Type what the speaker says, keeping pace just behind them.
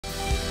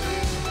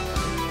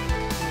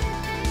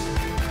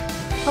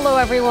Hello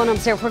everyone, I'm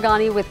Sarah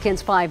Fergani with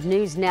KENS 5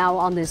 News now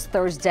on this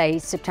Thursday,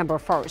 September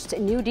 1st.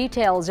 New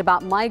details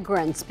about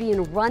migrants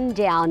being run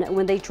down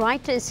when they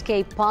tried to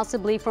escape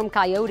possibly from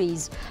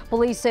coyotes.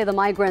 Police say the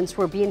migrants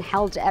were being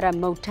held at a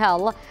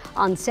motel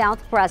on South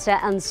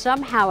Presa and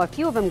somehow a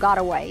few of them got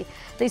away.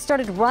 They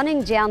started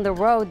running down the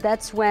road.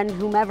 That's when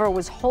whomever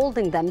was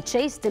holding them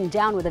chased them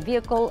down with a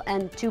vehicle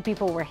and 2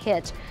 people were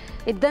hit.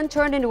 It then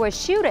turned into a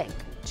shooting.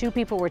 2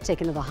 people were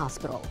taken to the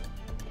hospital.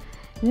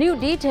 New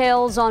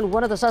details on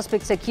one of the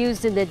suspects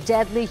accused in the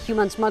deadly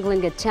human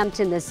smuggling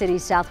attempt in the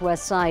city's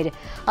southwest side.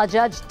 A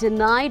judge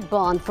denied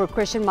bond for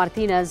Christian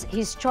Martinez.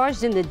 He's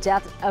charged in the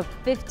death of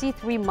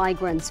 53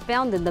 migrants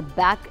found in the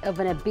back of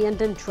an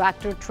abandoned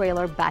tractor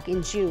trailer back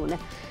in June.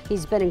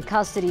 He's been in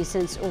custody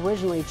since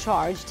originally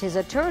charged. His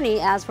attorney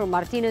asked for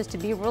Martinez to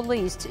be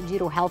released due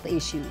to health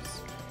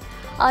issues.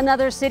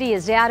 Another city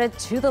is added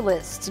to the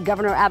list.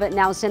 Governor Abbott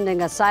now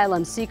sending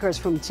asylum seekers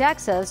from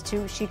Texas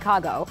to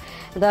Chicago.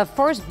 The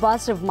first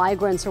bus of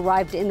migrants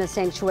arrived in the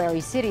sanctuary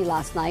city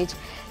last night.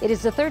 It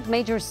is the 3rd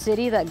major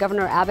city that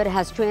Governor Abbott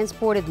has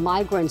transported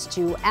migrants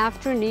to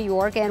after New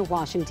York and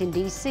Washington,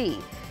 D.C.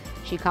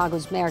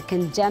 Chicago's mayor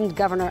condemned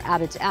Governor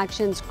Abbott's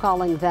actions,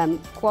 calling them,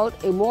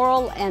 quote,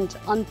 immoral and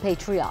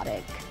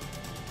unpatriotic.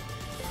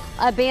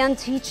 A band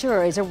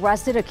teacher is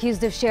arrested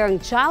accused of sharing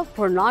child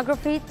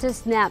pornography to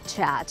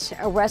Snapchat.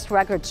 Arrest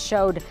records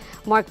showed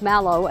Mark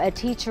Mallow, a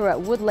teacher at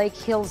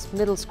Woodlake Hills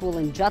Middle School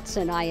in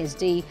Judson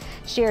ISD,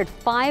 shared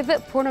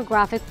 5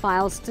 pornographic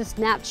files to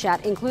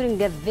Snapchat,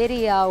 including a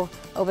video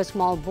of a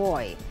small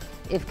boy.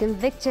 If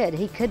convicted,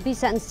 he could be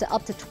sentenced to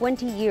up to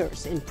 20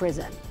 years in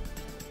prison.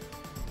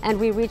 And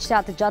we reached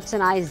out to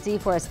Judson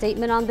ISD for a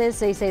statement on this.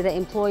 They say the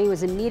employee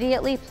was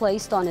immediately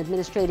placed on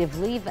administrative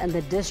leave and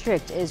the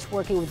district is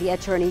working with the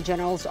Attorney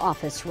General's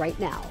office right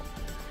now.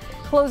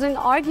 Closing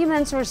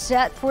arguments are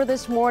set for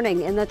this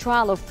morning in the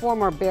trial of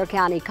former Bexar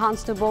County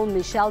Constable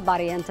Michelle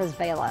Barrientos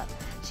Vela.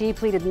 She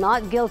pleaded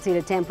not guilty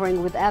to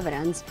tampering with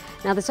evidence.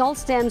 Now, this all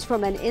stems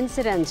from an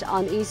incident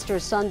on Easter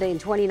Sunday in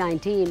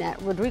 2019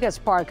 at Rodriguez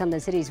Park on the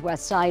city's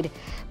west side.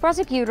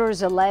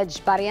 Prosecutors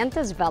allege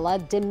Barrientos Vela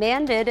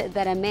demanded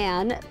that a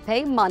man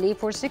pay money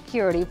for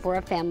security for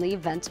a family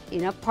event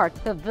in a park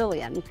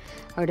pavilion.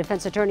 Her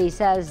defense attorney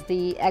says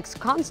the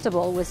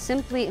ex-constable was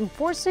simply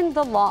enforcing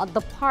the law at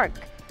the park.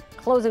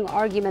 Closing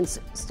arguments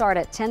start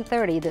at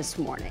 10:30 this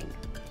morning.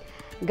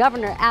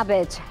 Governor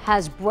Abbott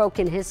has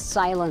broken his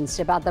silence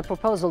about the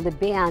proposal to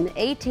ban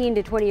 18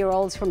 to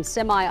 20-year-olds from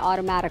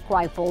semi-automatic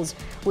rifles,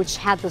 which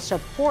had the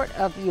support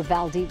of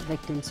Uvalde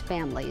victims'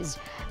 families.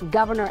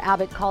 Governor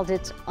Abbott called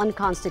it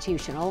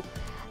unconstitutional.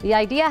 The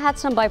idea had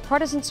some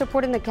bipartisan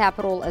support in the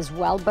Capitol as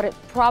well, but it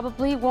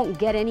probably won't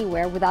get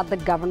anywhere without the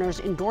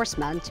governor's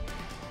endorsement.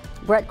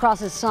 Brett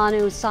Cross's son,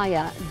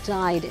 Usaya,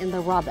 died in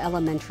the Robb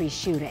Elementary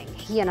shooting.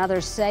 He and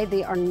others say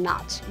they are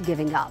not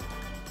giving up.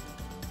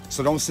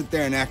 So don't sit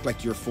there and act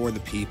like you're for the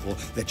people,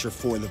 that you're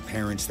for the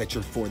parents, that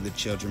you're for the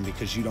children,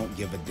 because you don't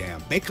give a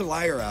damn. Make a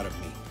liar out of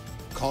me.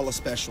 Call a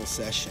special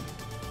session.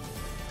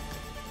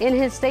 In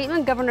his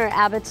statement, Governor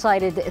Abbott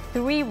cited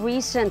 3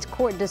 recent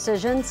court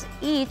decisions,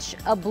 each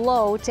a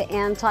blow to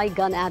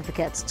anti-gun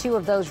advocates. 2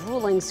 of those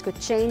rulings could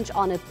change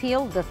on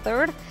appeal. The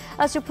 3rd,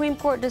 a Supreme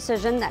Court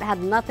decision that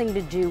had nothing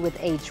to do with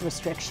age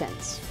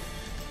restrictions.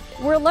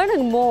 We're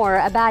learning more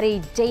about a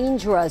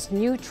dangerous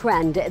new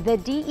trend. The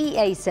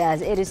DEA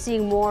says it is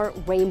seeing more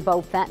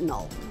rainbow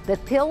fentanyl. The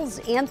pills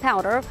and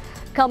powder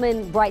come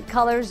in bright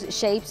colors,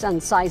 shapes,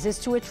 and sizes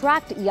to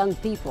attract young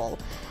people.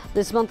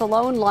 This month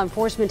alone, law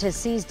enforcement has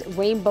seized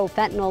rainbow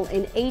fentanyl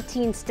in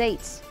 18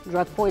 states.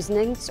 Drug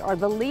poisonings are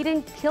the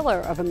leading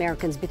killer of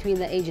Americans between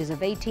the ages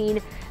of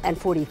 18 and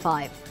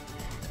 45.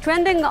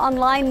 Trending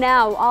online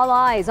now, all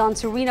eyes on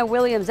Serena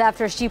Williams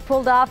after she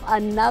pulled off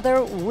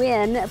another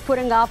win,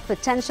 putting off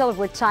potential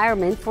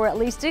retirement for at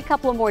least a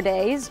couple of more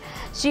days.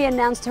 She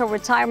announced her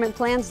retirement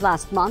plans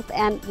last month,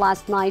 and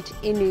last night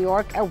in New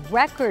York, a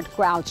record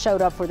crowd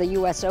showed up for the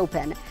U.S.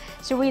 Open.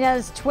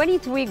 Serena's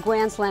 23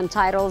 Grand Slam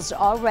titles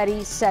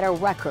already set a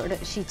record.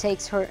 She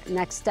takes her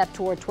next step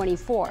toward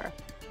 24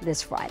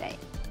 this Friday.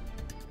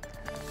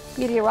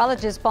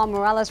 Meteorologist Paul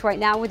Morales right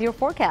now with your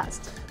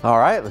forecast. All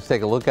right, let's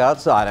take a look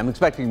outside. I'm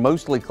expecting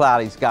mostly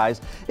cloudy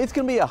skies. It's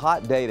going to be a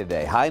hot day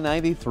today. High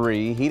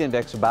 93, heat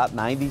index about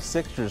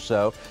 96 or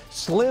so.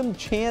 Slim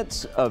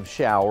chance of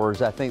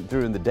showers, I think,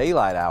 during the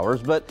daylight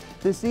hours. But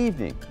this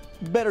evening,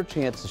 better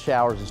chance of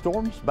showers and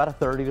storms, about a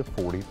 30 to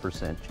 40%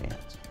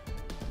 chance.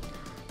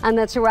 And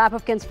that's a wrap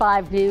of KENS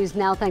 5 News.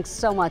 Now, thanks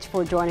so much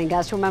for joining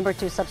us. Remember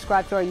to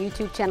subscribe to our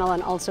YouTube channel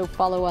and also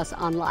follow us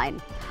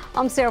online.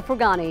 I'm Sarah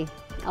Fergani.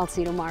 I'll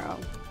see you tomorrow.